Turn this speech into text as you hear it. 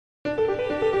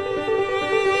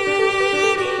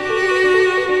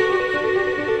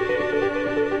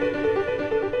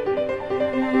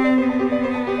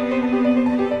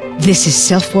This is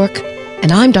SelfWork,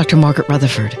 and I'm Dr. Margaret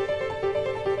Rutherford.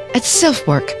 At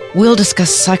SelfWork, we'll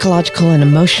discuss psychological and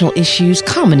emotional issues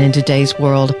common in today's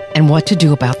world and what to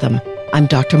do about them. I'm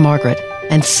Dr. Margaret,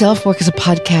 and SelfWork is a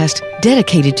podcast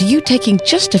dedicated to you taking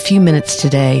just a few minutes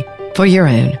today for your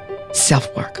own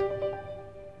self-work.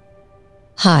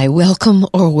 Hi,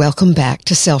 welcome back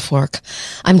to SelfWork.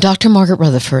 I'm Dr. Margaret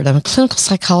Rutherford. I'm a clinical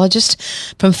psychologist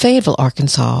from Fayetteville,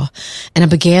 Arkansas, and I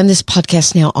began this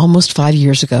podcast now almost 5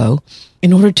 years ago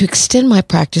in order to extend my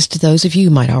practice to those of you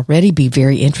who might already be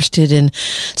very interested in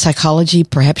psychology.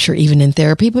 Perhaps you're even in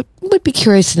therapy, but would be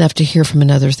curious enough to hear from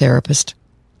another therapist.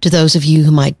 To those of you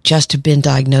who might just have been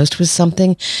diagnosed with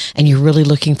something and you're really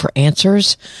looking for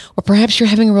answers, or perhaps you're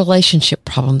having a relationship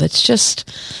problem that's just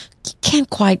can't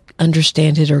quite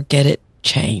understand it or get it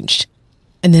changed.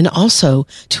 And then also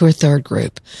to a third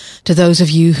group, to those of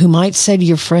you who might say to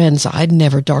your friends, I'd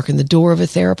never darken the door of a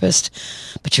therapist,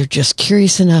 but you're just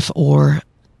curious enough or,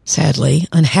 sadly,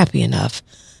 unhappy enough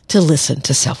to listen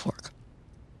to SelfWork.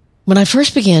 When I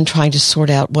first began trying to sort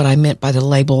out what I meant by the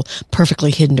label perfectly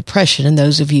hidden depression, and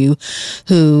those of you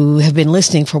who have been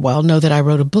listening for a while know that I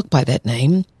wrote a book by that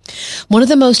name, one of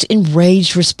the most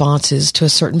enraged responses to a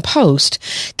certain post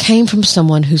came from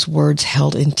someone whose words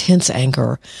held intense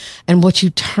anger and what you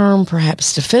term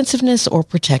perhaps defensiveness or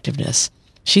protectiveness.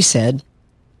 She said,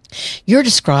 "You're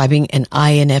describing an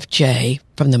INFJ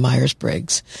from the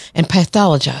Myers-Briggs and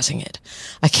pathologizing it.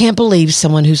 I can't believe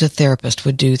someone who's a therapist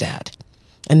would do that."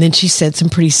 And then she said some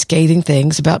pretty scathing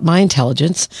things about my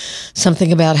intelligence,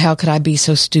 something about how could I be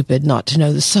so stupid not to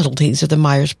know the subtleties of the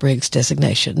Myers-Briggs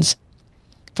designations.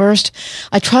 First,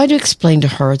 I tried to explain to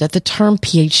her that the term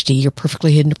PhD, or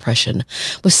perfectly hidden depression,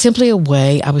 was simply a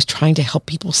way I was trying to help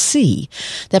people see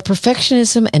that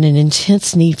perfectionism and an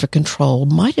intense need for control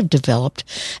might have developed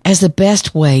as the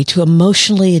best way to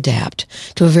emotionally adapt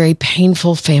to a very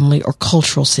painful family or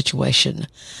cultural situation,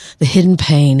 the hidden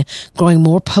pain growing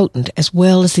more potent as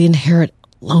well as the inherent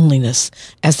loneliness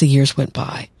as the years went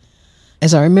by.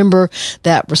 As I remember,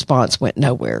 that response went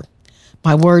nowhere.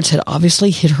 My words had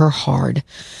obviously hit her hard.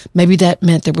 Maybe that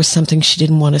meant there was something she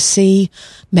didn't want to see.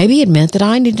 Maybe it meant that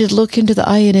I needed to look into the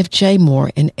INFJ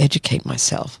more and educate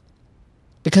myself.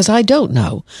 Because I don't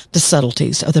know the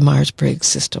subtleties of the Myers-Briggs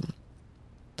system.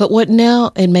 But what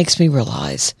now it makes me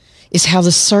realize is how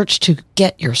the search to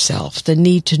get yourself, the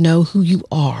need to know who you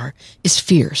are, is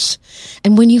fierce.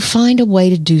 And when you find a way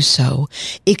to do so,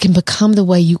 it can become the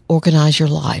way you organize your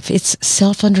life. It's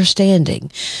self-understanding,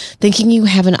 thinking you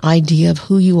have an idea of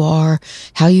who you are,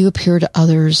 how you appear to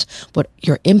others, what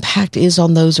your impact is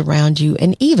on those around you,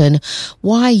 and even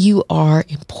why you are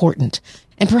important.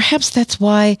 And perhaps that's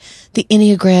why the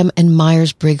Enneagram and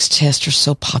Myers-Briggs test are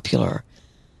so popular,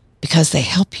 because they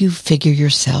help you figure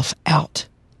yourself out,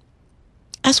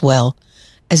 as well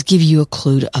as give you a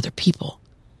clue to other people.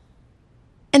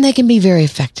 And they can be very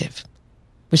effective.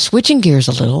 We're switching gears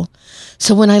a little.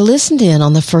 So when I listened in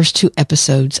on the first 2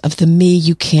 episodes of The Me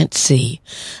You Can't See,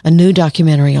 a new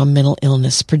documentary on mental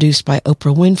illness produced by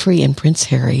Oprah Winfrey and Prince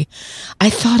Harry, I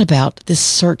thought about this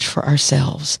search for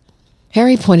ourselves.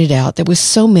 Harry pointed out that with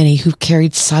so many who've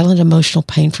carried silent emotional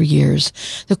pain for years,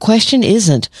 the question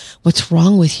isn't what's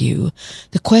wrong with you.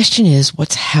 The question is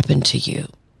what's happened to you.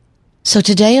 So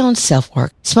today on SelfWork,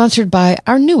 sponsored by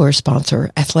our newer sponsor,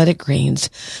 Athletic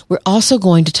Greens, we're also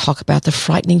going to talk about the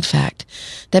frightening fact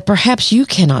that perhaps you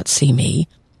cannot see me,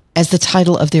 as the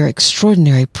title of their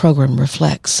extraordinary program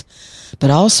reflects, but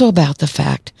also about the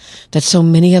fact that so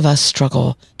many of us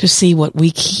struggle to see what we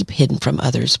keep hidden from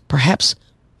others. Perhaps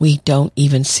we don't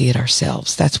even see it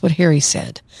ourselves. That's what Harry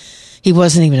said. He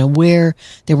wasn't even aware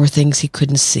there were things he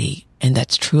couldn't see, and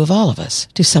that's true of all of us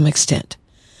to some extent.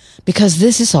 Because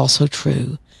this is also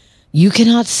true. You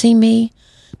cannot see me,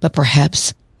 but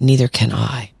perhaps neither can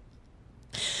I.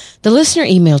 The listener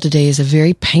email today is a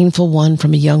very painful one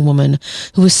from a young woman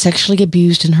who was sexually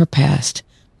abused in her past.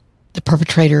 The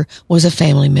perpetrator was a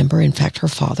family member, in fact, her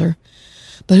father,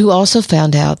 but who also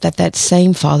found out that that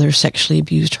same father sexually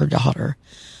abused her daughter.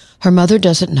 Her mother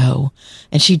doesn't know,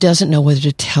 and she doesn't know whether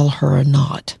to tell her or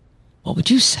not. What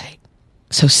would you say?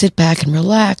 So sit back and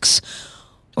relax,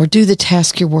 or do the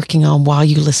task you're working on while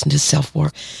you listen to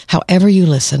SelfWork. However you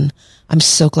listen, I'm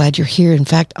so glad you're here. In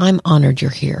fact, I'm honored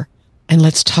you're here. And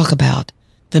let's talk about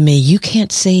the me you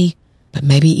can't see, but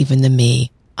maybe even the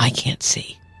me I can't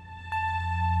see.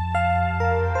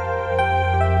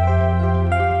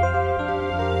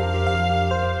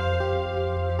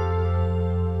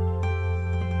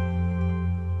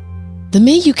 The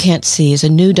Me You Can't See is a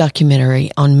new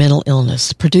documentary on mental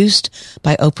illness produced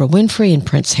by Oprah Winfrey and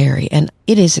Prince Harry, and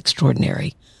it is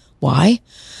extraordinary. Why?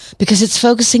 Because it's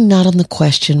focusing not on the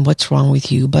question, what's wrong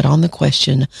with you, but on the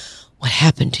question, what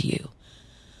happened to you?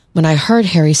 When I heard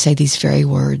Harry say these very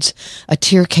words, a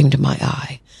tear came to my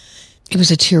eye. It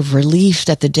was a tear of relief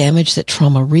that the damage that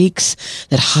trauma wreaks,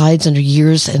 that hides under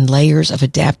years and layers of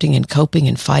adapting and coping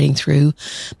and fighting through,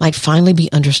 might finally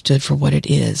be understood for what it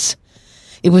is.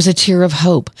 It was a tear of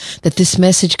hope that this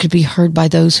message could be heard by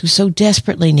those who so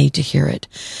desperately need to hear it,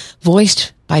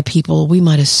 voiced by people we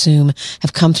might assume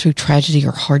have come through tragedy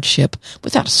or hardship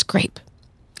without a scrape.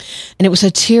 And it was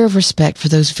a tear of respect for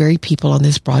those very people on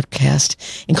this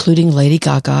broadcast, including Lady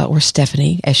Gaga or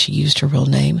Stephanie, as she used her real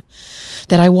name,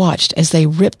 that I watched as they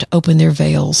ripped open their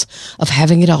veils of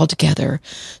having it all together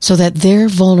so that their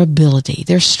vulnerability,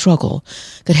 their struggle,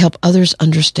 could help others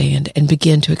understand and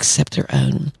begin to accept their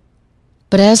own.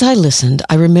 But as I listened,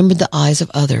 I remembered the eyes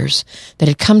of others that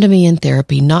had come to me in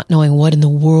therapy not knowing what in the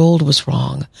world was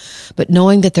wrong, but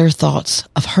knowing that their thoughts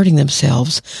of hurting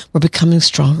themselves were becoming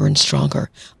stronger and stronger,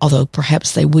 although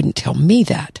perhaps they wouldn't tell me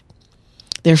that.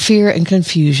 Their fear and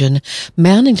confusion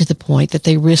mounting to the point that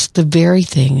they risked the very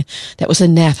thing that was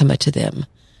anathema to them,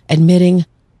 admitting,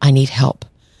 I need help.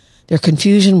 Their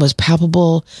confusion was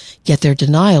palpable, yet their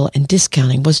denial and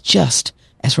discounting was just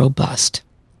as robust.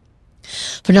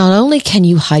 For not only can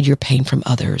you hide your pain from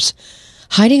others,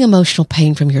 hiding emotional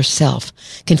pain from yourself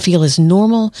can feel as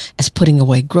normal as putting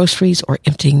away groceries or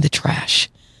emptying the trash.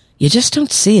 You just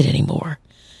don't see it anymore.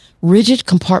 Rigid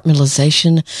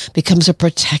compartmentalization becomes a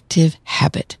protective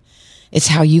habit. It's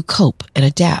how you cope and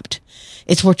adapt.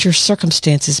 It's what your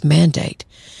circumstances mandate.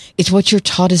 It's what you're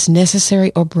taught is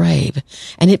necessary or brave,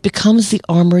 and it becomes the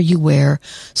armor you wear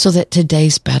so that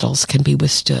today's battles can be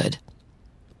withstood.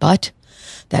 But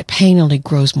that pain only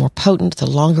grows more potent the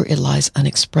longer it lies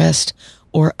unexpressed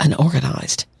or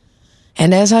unorganized.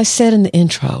 And as I said in the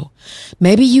intro,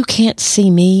 maybe you can't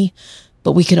see me,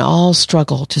 but we can all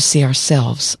struggle to see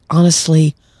ourselves,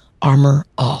 honestly, armor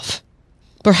off.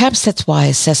 Perhaps that's why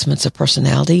assessments of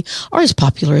personality are as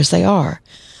popular as they are.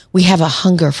 We have a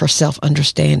hunger for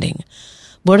self-understanding.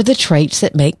 What are the traits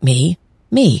that make me,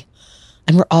 me?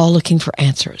 And we're all looking for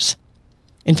answers.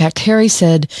 In fact, Harry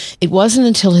said it wasn't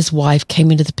until his wife came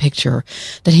into the picture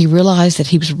that he realized that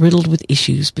he was riddled with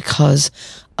issues because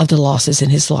of the losses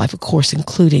in his life, of course,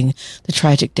 including the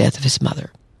tragic death of his mother.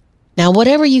 Now,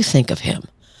 whatever you think of him,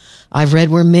 I've read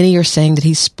where many are saying that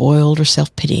he's spoiled or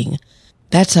self-pitying.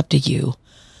 That's up to you.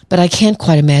 But I can't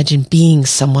quite imagine being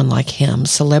someone like him.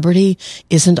 Celebrity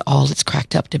isn't all it's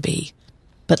cracked up to be.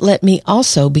 But let me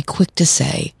also be quick to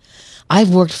say,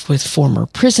 I've worked with former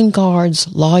prison guards,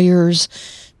 lawyers,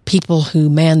 people who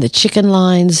man the chicken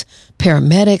lines,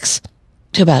 paramedics,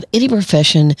 to about any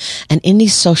profession and any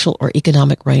social or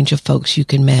economic range of folks you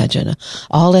can imagine.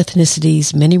 All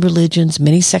ethnicities, many religions,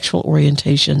 many sexual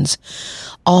orientations,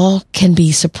 all can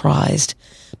be surprised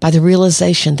by the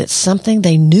realization that something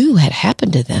they knew had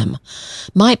happened to them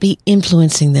might be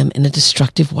influencing them in a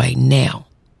destructive way now.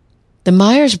 The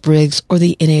Myers-Briggs or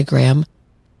the Enneagram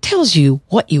tells you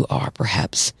what you are,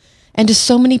 perhaps. And to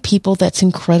so many people, that's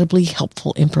incredibly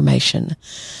helpful information.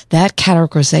 That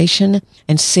categorization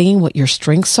and seeing what your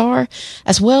strengths are,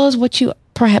 as well as what you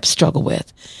perhaps struggle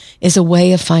with, is a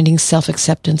way of finding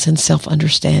self-acceptance and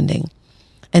self-understanding.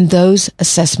 And those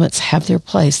assessments have their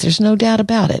place. There's no doubt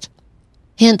about it.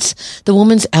 Hence, the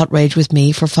woman's outrage with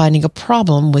me for finding a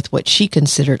problem with what she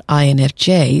considered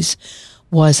INFJs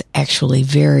was actually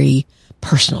very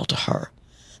personal to her.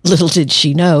 Little did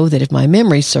she know that if my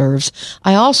memory serves,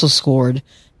 I also scored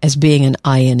as being an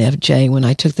INFJ when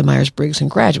I took the Myers-Briggs in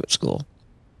graduate school.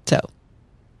 So,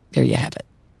 there you have it.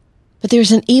 But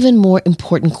there's an even more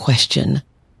important question.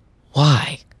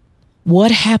 Why?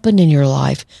 What happened in your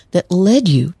life that led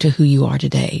you to who you are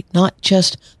today? Not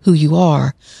just who you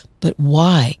are, but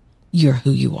why you're who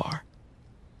you are.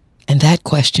 And that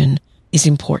question is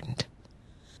important.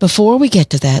 Before we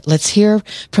get to that, let's hear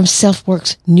from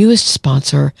SelfWork's newest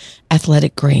sponsor,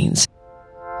 Athletic Greens.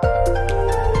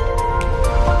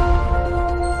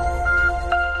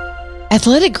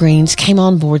 Athletic Greens came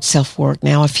on board SelfWork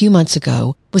now a few months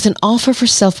ago with an offer for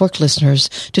SelfWork listeners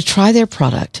to try their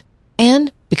product.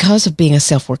 And because of being a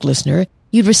SelfWork listener,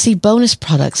 you'd receive bonus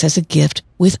products as a gift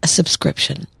with a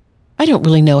subscription. I don't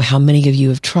really know how many of you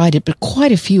have tried it, but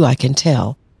quite a few I can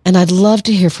tell. And I'd love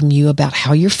to hear from you about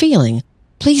how you're feeling.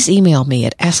 Please email me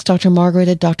at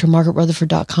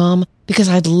askdrmargaret@drmargaretrutherford.com because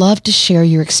I'd love to share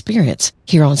your experience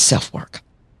here on SelfWork.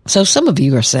 So some of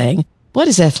you are saying, what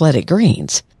is Athletic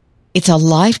Greens? It's a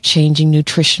life-changing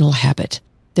nutritional habit.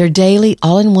 Their daily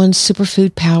all-in-one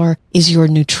superfood power is your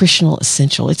nutritional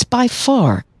essential. It's by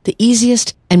far the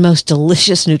easiest and most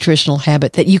delicious nutritional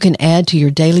habit that you can add to your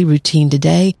daily routine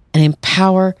today and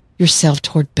empower yourself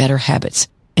toward better habits.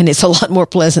 And it's a lot more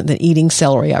pleasant than eating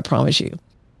celery, I promise you.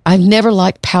 I've never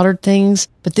liked powdered things,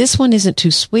 but this one isn't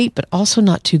too sweet, but also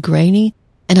not too grainy,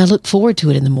 and I look forward to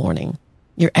it in the morning.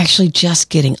 You're actually just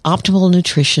getting optimal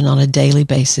nutrition on a daily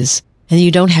basis, and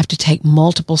you don't have to take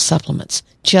multiple supplements,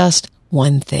 just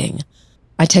one thing.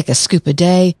 I take a scoop a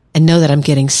day and know that I'm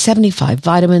getting 75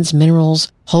 vitamins,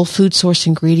 minerals, whole food source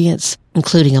ingredients,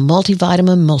 including a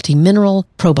multivitamin, multi-mineral,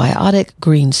 probiotic,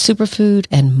 green superfood,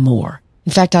 and more.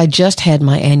 In fact, I just had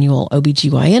my annual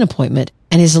OBGYN appointment,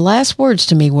 and his last words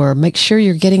to me were, make sure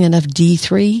you're getting enough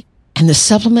D3, and the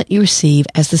supplement you receive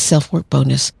as the SelfWork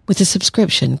bonus with the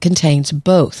subscription contains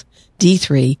both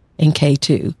D3 and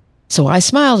K2. So I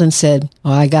smiled and said,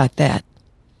 oh, I got that.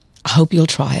 I hope you'll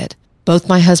try it. Both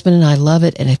my husband and I love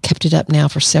it and have kept it up now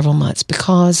for several months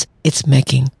because it's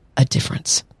making a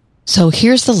difference. So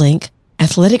here's the link,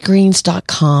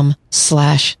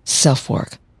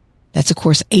 athleticgreens.com/selfwork. That's, of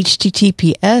course,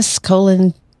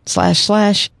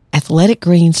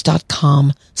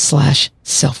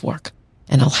 https://athleticgreens.com/selfwork.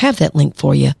 And I'll have that link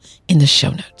for you in the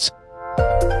show notes.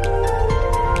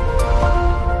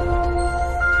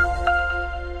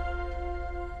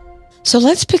 So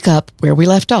let's pick up where we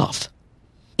left off.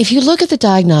 If you look at the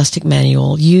diagnostic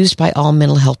manual used by all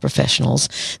mental health professionals,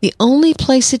 the only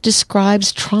place it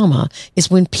describes trauma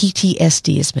is when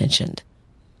PTSD is mentioned.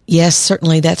 Yes,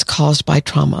 certainly that's caused by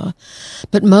trauma.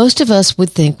 But most of us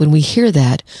would think when we hear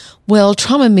that, well,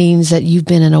 trauma means that you've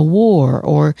been in a war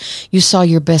or you saw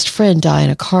your best friend die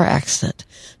in a car accident.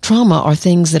 Trauma are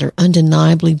things that are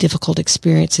undeniably difficult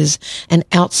experiences and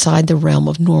outside the realm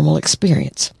of normal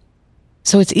experience.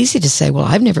 So it's easy to say, well,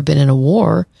 I've never been in a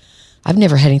war. I've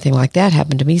never had anything like that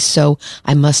happen to me, so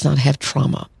I must not have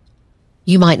trauma.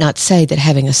 You might not say that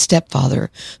having a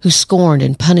stepfather who scorned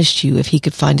and punished you if he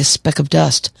could find a speck of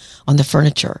dust on the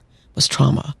furniture was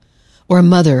trauma, or a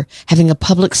mother having a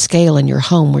public scale in your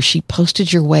home where she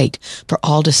posted your weight for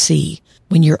all to see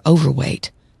when you're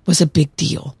overweight was a big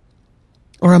deal,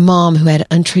 or a mom who had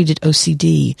untreated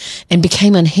OCD and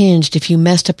became unhinged if you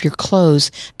messed up your clothes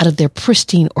out of their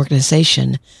pristine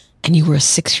organization and you were a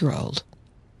 6-year-old.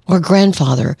 Or a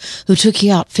grandfather who took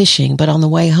you out fishing, but on the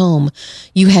way home,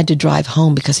 you had to drive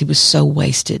home because he was so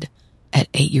wasted at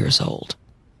 8 years old.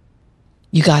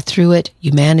 You got through it,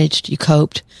 you managed, you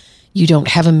coped, you don't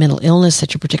have a mental illness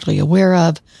that you're particularly aware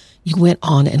of, you went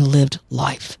on and lived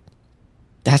life.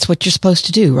 That's what you're supposed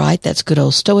to do, right? That's good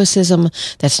old stoicism,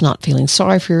 that's not feeling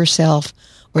sorry for yourself,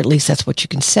 or at least that's what you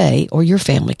can say, or your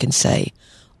family can say,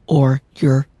 or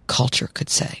your culture could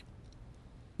say.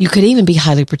 You could even be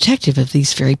highly protective of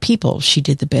these very people. She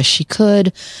did the best she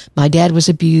could. My dad was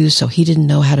abused, so he didn't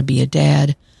know how to be a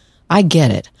dad. I get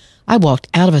it. I walked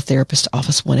out of a therapist's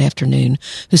office one afternoon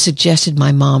who suggested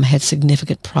my mom had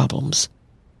significant problems.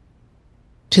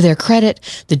 To their credit,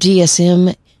 the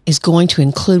DSM is going to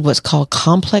include what's called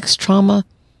complex trauma,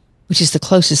 which is the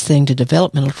closest thing to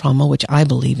developmental trauma, which I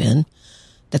believe in,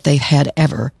 that they've had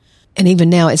ever. And even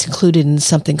now it's included in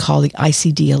something called the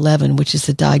ICD-11, which is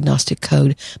the diagnostic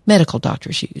code medical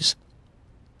doctors use.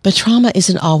 But trauma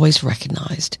isn't always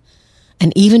recognized.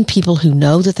 And even people who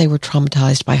know that they were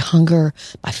traumatized by hunger,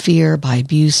 by fear, by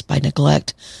abuse, by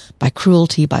neglect, by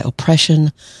cruelty, by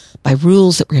oppression, by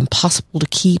rules that were impossible to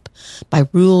keep, by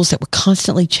rules that were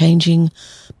constantly changing,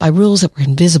 by rules that were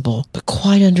invisible but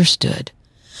quite understood,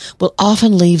 will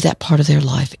often leave that part of their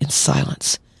life in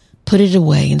silence, put it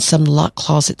away in some locked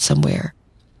closet somewhere,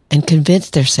 and convince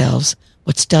themselves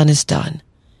what's done is done.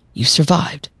 You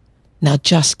survived. Now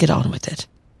just get on with it.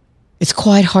 It's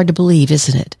quite hard to believe,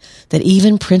 isn't it, that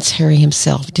even Prince Harry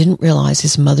himself didn't realize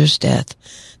his mother's death,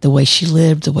 the way she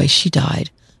lived, the way she died,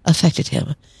 affected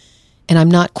him. And I'm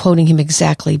not quoting him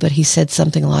exactly, but he said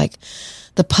something like,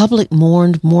 the public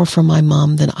mourned more for my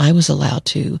mom than I was allowed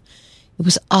to. It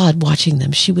was odd watching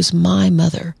them. She was my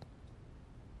mother.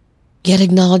 Yet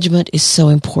acknowledgement is so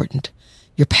important.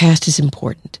 Your past is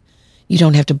important. You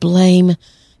don't have to blame.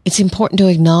 It's important to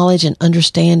acknowledge and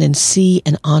understand and see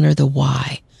and honor the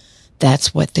why.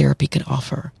 That's what therapy can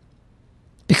offer.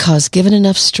 Because given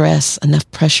enough stress,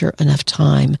 enough pressure, enough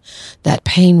time, that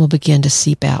pain will begin to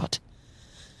seep out.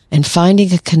 And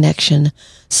finding a connection,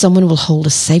 someone will hold a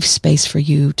safe space for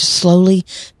you to slowly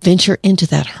venture into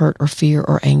that hurt or fear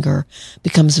or anger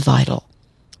becomes vital.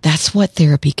 That's what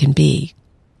therapy can be.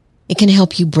 It can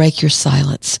help you break your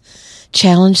silence,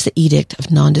 challenge the edict of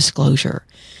non-disclosure,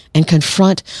 and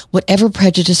confront whatever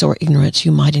prejudice or ignorance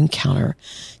you might encounter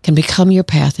can become your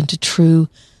path into true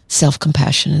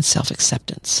self-compassion and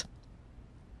self-acceptance.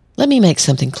 Let me make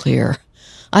something clear.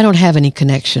 I don't have any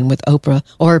connection with Oprah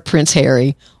or Prince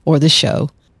Harry or the show.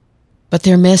 But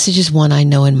their message is one I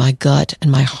know in my gut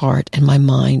and my heart and my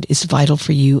mind is vital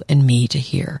for you and me to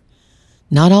hear.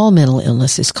 Not all mental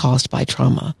illness is caused by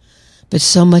trauma, but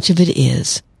so much of it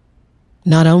is.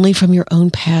 Not only from your own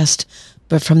past,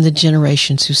 but from the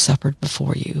generations who suffered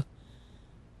before you.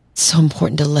 It's so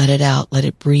important to let it out, let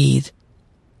it breathe,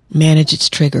 manage its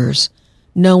triggers,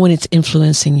 know when it's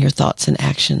influencing your thoughts and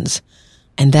actions,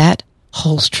 and that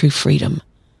holds true freedom,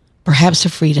 perhaps a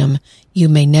freedom you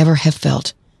may never have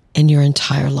felt in your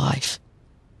entire life.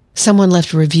 Someone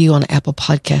left a review on Apple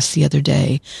Podcasts the other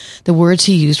day. The words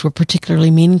he used were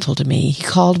particularly meaningful to me. He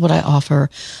called what I offer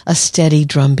a steady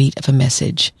drumbeat of a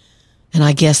message. And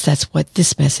I guess that's what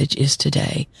this message is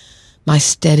today. My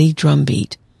steady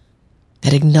drumbeat.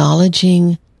 That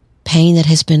acknowledging pain that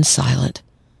has been silent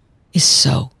is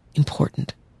so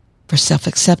important for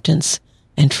self-acceptance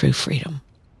and true freedom.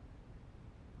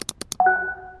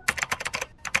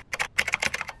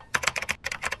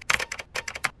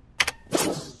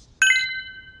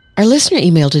 Our listener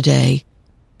email today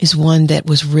is one that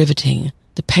was riveting.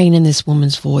 The pain in this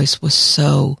woman's voice was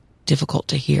so difficult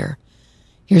to hear.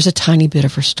 Here's a tiny bit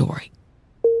of her story.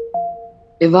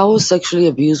 If I was sexually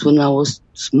abused when I was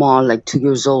small, like 2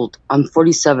 years old, I'm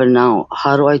 47 now.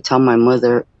 How do I tell my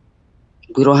mother?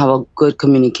 We don't have a good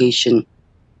communication.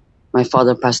 My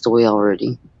father passed away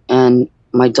already. And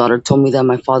my daughter told me that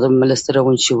my father molested her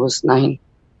when she was 9.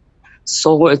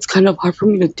 So it's kind of hard for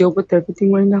me to deal with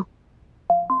everything right now.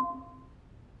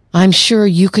 I'm sure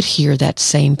you could hear that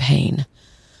same pain.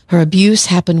 Her abuse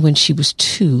happened when she was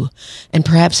 2, and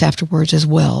perhaps afterwards as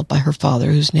well by her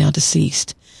father, who's now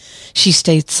deceased. She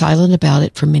stayed silent about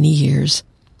it for many years,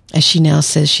 as she now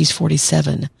says she's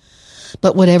 47.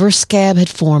 But whatever scab had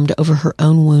formed over her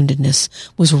own woundedness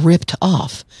was ripped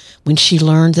off when she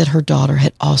learned that her daughter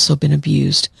had also been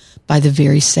abused by the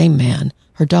very same man,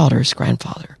 her daughter's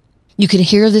grandfather. You can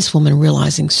hear this woman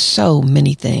realizing so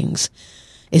many things.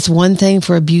 It's one thing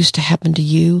for abuse to happen to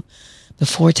you, but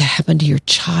for it to happen to your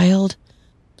child,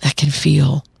 that can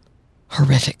feel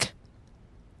horrific.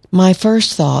 My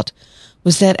first thought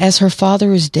was that as her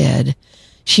father is dead,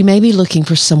 she may be looking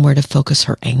for somewhere to focus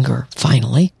her anger,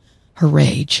 finally, her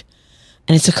rage.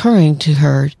 And it's occurring to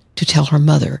her to tell her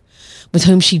mother, with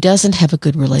whom she doesn't have a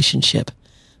good relationship,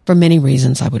 for many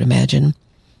reasons, I would imagine.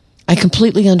 I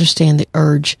completely understand the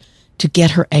urge to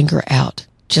get her anger out,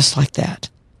 just like that.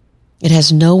 It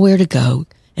has nowhere to go,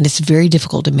 and it's very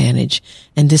difficult to manage,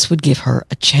 and this would give her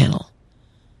a channel.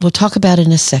 We'll talk about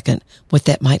in a second what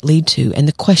that might lead to and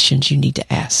the questions you need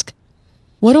to ask.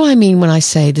 What do I mean when I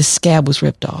say the scab was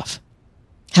ripped off?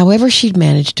 However she'd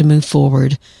managed to move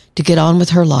forward, to get on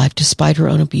with her life despite her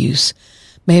own abuse,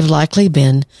 may have likely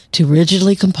been to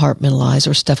rigidly compartmentalize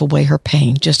or stuff away her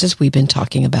pain, just as we've been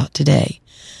talking about today.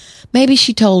 Maybe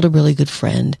she told a really good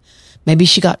friend. Maybe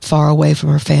she got far away from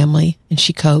her family and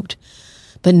she coped.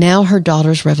 But now her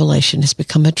daughter's revelation has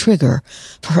become a trigger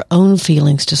for her own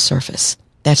feelings to surface.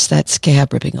 That's that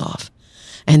scab ripping off.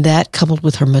 And that, coupled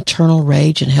with her maternal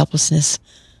rage and helplessness,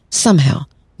 somehow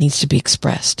needs to be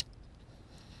expressed.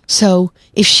 So,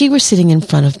 if she were sitting in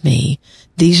front of me,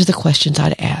 these are the questions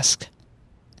I'd ask.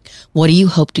 What do you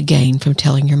hope to gain from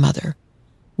telling your mother?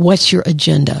 What's your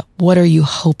agenda? What are you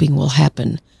hoping will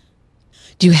happen?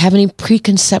 Do you have any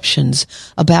preconceptions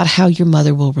about how your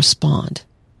mother will respond?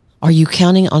 Are you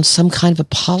counting on some kind of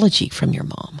apology from your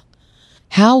mom?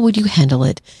 How would you handle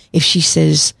it if she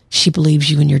says she believes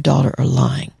you and your daughter are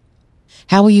lying?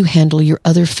 How will you handle your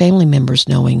other family members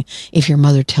knowing if your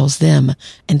mother tells them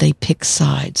and they pick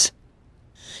sides?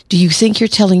 Do you think you're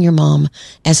telling your mom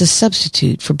as a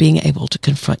substitute for being able to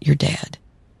confront your dad?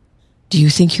 Do you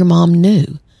think your mom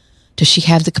knew? Does she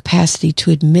have the capacity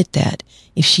to admit that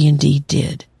if she indeed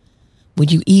did?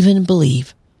 Would you even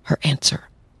believe her answer?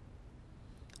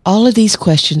 All of these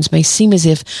questions may seem as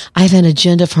if I have an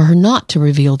agenda for her not to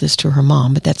reveal this to her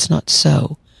mom, but that's not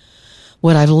so.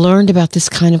 What I've learned about this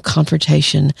kind of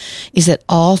confrontation is that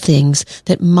all things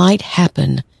that might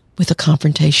happen with a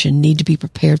confrontation need to be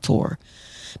prepared for,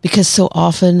 because so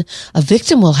often a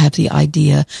victim will have the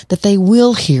idea that they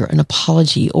will hear an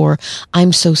apology or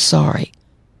 "I'm so sorry."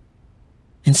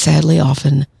 And sadly,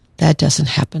 often that doesn't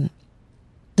happen.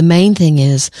 The main thing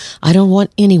is, I don't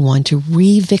want anyone to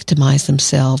re-victimize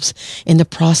themselves in the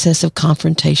process of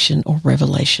confrontation or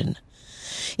revelation.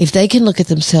 If they can look at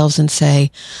themselves and say,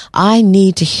 I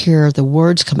need to hear the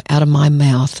words come out of my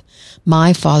mouth,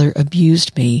 my father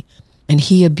abused me, and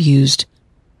he abused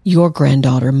your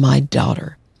granddaughter, my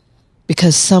daughter,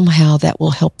 because somehow that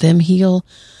will help them heal,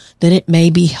 then it may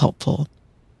be helpful.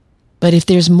 But if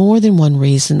there's more than one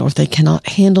reason, or if they cannot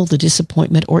handle the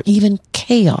disappointment or even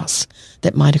chaos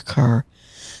that might occur,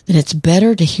 then it's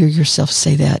better to hear yourself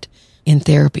say that in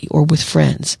therapy or with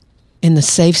friends, in the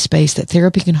safe space that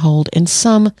therapy can hold and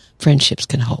some friendships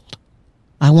can hold.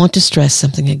 I want to stress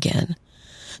something again.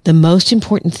 The most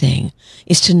important thing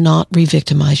is to not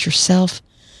revictimize yourself,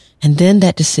 and then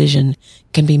that decision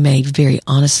can be made very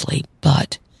honestly,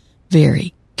 but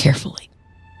very carefully.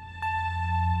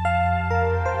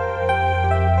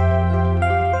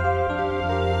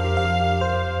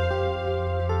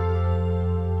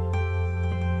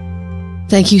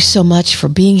 Thank you so much for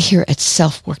being here at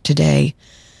SelfWork today.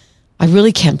 I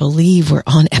really can't believe we're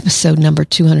on episode number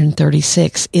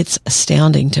 236. It's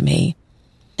astounding to me,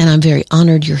 and I'm very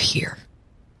honored you're here.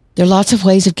 There are lots of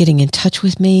ways of getting in touch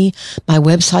with me. My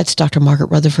website's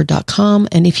drmargaretrutherford.com,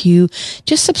 and if you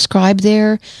just subscribe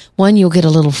there, one, you'll get a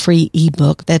little free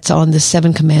ebook that's on the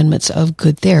 7 commandments of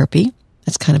good therapy.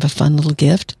 That's kind of a fun little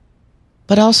gift.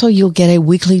 But also you'll get a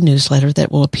weekly newsletter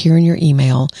that will appear in your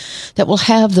email that will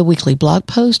have the weekly blog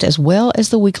post as well as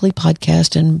the weekly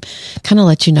podcast and kind of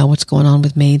let you know what's going on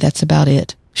with me. That's about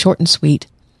it. Short and sweet.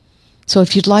 So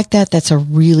if you'd like that, that's a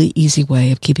really easy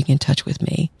way of keeping in touch with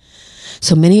me.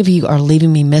 So many of you are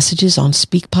leaving me messages on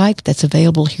SpeakPipe. That's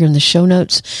available here in the show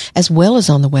notes as well as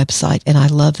on the website. And I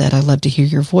love that. I love to hear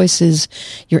your voices,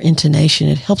 your intonation.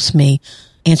 It helps me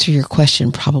answer your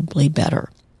question probably better.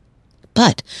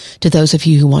 But to those of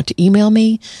you who want to email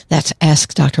me, that's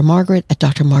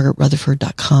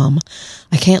askdrmargaret@drmargaretrutherford.com.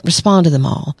 I can't respond to them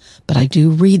all, but I do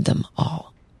read them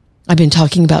all. I've been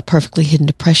talking about Perfectly Hidden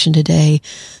Depression today.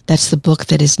 That's the book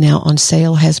that is now on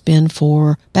sale, has been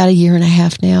for about a year and a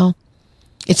half now.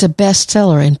 It's a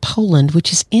bestseller in Poland,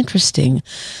 which is interesting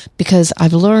because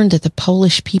I've learned that the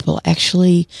Polish people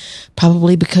actually,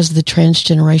 probably because of the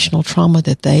transgenerational trauma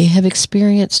that they have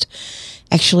experienced,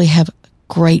 actually have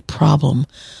great problem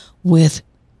with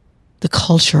the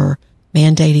culture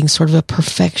mandating sort of a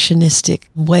perfectionistic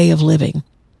way of living.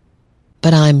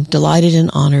 But I'm delighted and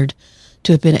honored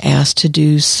to have been asked to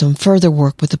do some further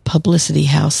work with the publicity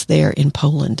house there in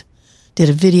Poland. Did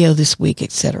a video this week,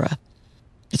 etc.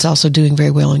 It's also doing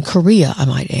very well in Korea, I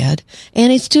might add.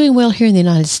 And it's doing well here in the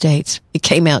United States. It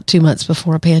came out 2 months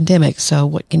before a pandemic, so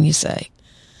what can you say?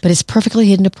 But it's Perfectly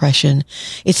Hidden Depression.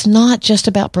 It's not just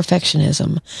about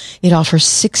perfectionism. It offers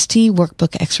 60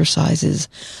 workbook exercises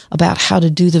about how to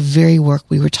do the very work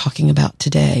we were talking about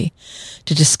today,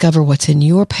 to discover what's in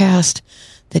your past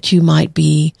that you might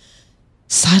be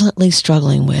silently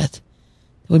struggling with.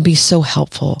 It would be so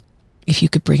helpful if you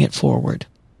could bring it forward.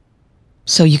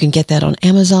 So you can get that on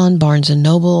Amazon, Barnes &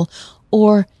 Noble,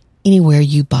 or anywhere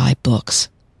you buy books.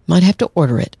 Might have to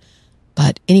order it,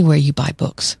 but anywhere you buy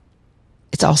books.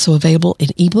 It's also available in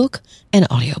ebook and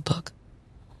audiobook.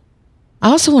 I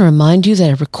also want to remind you that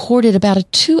I recorded about a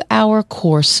 2-hour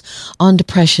course on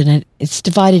depression, and it's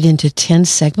divided into 10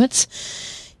 segments.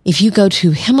 If you go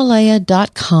to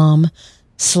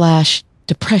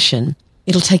Himalaya.com/depression,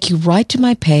 it'll take you right to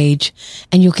my page,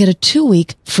 and you'll get a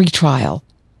 2-week free trial.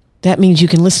 That means you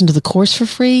can listen to the course for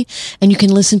free, and you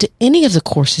can listen to any of the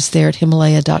courses there at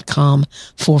Himalaya.com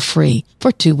for free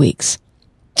for 2 weeks.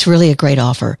 It's really a great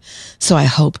offer, so I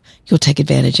hope you'll take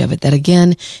advantage of it. That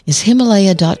again is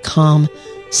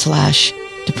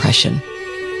Himalaya.com/depression.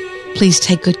 Please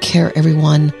take good care,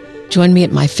 everyone. Join me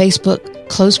at my Facebook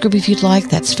closed group if you'd like.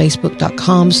 That's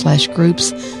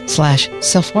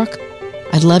facebook.com/groups/selfwork.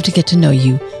 I'd love to get to know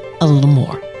you a little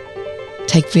more.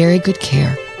 Take very good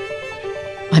care.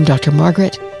 I'm Dr.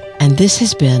 Margaret, and this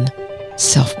has been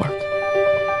SelfWork.